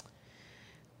floor.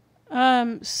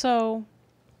 So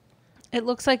it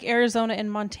looks like Arizona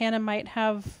and Montana might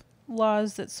have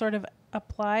laws that sort of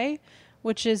apply,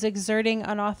 which is exerting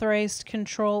unauthorized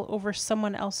control over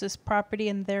someone else's property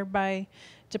and thereby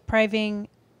depriving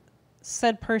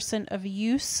said person of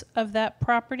use of that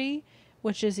property,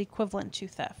 which is equivalent to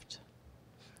theft.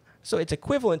 So it's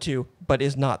equivalent to, but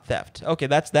is not theft. Okay,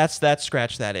 that's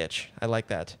scratch that itch. I like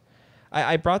that.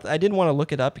 I didn't want to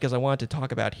look it up because I wanted to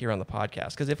talk about it here on the podcast.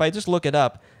 Because if I just look it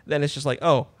up, then it's just like,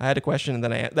 oh, I had a question, and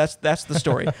then that's the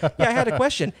story. Yeah, I had a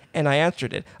question and I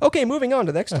answered it. Okay, moving on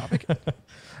to the next topic.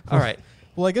 All right.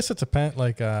 Well, I guess it depends.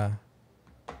 I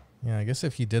guess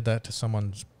if you did that to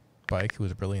someone's bike who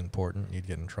was really important, you'd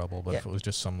get in trouble. But if it was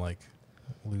just some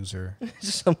loser,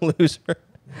 just some loser.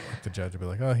 The judge would be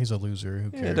like, "Oh, he's a loser.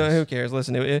 Who cares?" Yeah, who cares?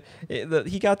 Listen,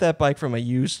 he got that bike from a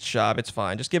used shop. It's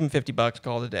fine. Just give him $50.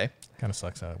 Call it a day. Kind of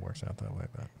sucks how it works out that way,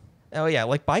 but. Oh yeah,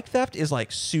 bike theft is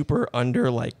super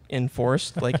under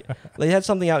enforced. They had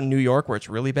something out in New York where it's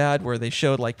really bad, where they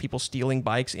showed people stealing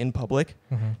bikes in public,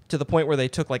 to the point where they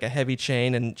took a heavy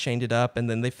chain and chained it up, and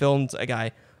then they filmed a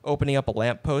guy opening up a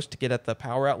lamppost to get at the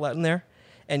power outlet in there,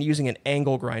 and using an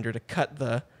angle grinder to cut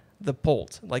the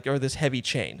bolt or this heavy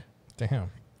chain.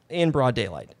 Damn. In broad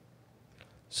daylight.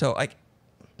 So I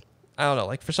don't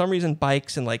know. For some reason,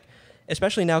 bikes and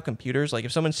especially now computers.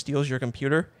 If someone steals your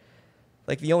computer,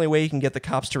 the only way you can get the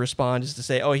cops to respond is to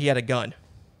say, "Oh, he had a gun,"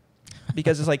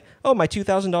 because it's "Oh, my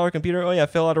 $2,000 computer. Oh yeah,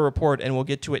 fill out a report and we'll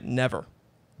get to it." Never.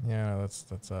 Yeah,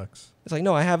 that sucks. It's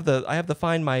no, I have the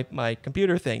find my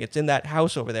computer thing. It's in that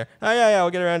house over there. Oh yeah, we'll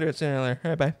get around to it. It's in there.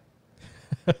 All right, bye.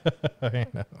 I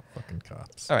know, fucking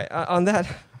cops. All right, on that.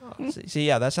 See,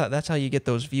 yeah, that's how you get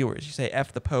those viewers. You say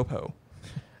F the popo.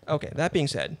 Okay, that being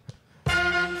said. Oh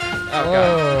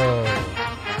God.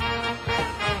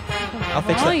 I'll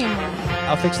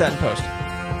fix that in post.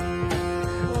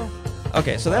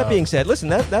 Okay, so that being said, listen,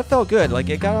 that felt good.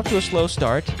 It got off to a slow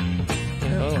start.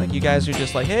 You guys are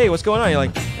just hey, what's going on? You're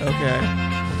okay.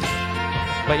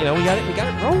 But we got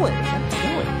it rolling.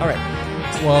 All right.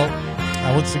 Well,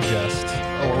 I would suggest.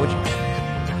 Oh, what would you?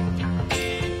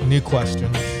 New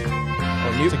questions.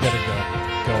 Oh, to get it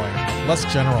going. Less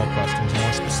general questions,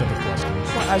 more specific questions.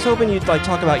 Well, I was hoping you'd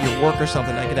talk about your work or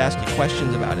something. I could ask you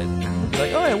questions about it.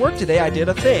 Be oh, at work today I did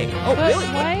a thing. Oh, but really?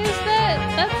 Why is that?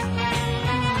 That's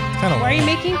kind of. Why are you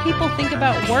making people think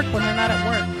about work when they're not at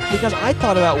work? Because I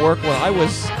thought about work when I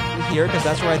was here, because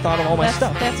that's where I thought of all my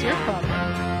stuff. That's your problem.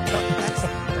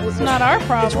 It's not our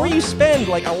problem. It's where you spend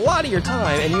a lot of your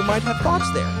time, and you might have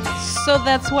thoughts there. So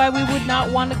that's why we would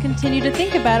not want to continue to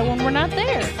think about it when we're not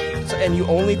there. So, and you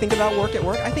only think about work at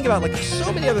work? I think about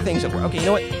so many other things at work. Okay, you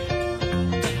know what?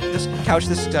 Just couch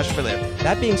this discussion for later.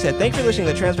 That being said, thanks for listening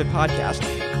to the Transmit Podcast.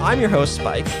 I'm your host,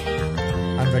 Spike.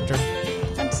 I'm Victor.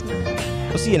 I'm Smith.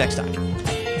 We'll see you next time.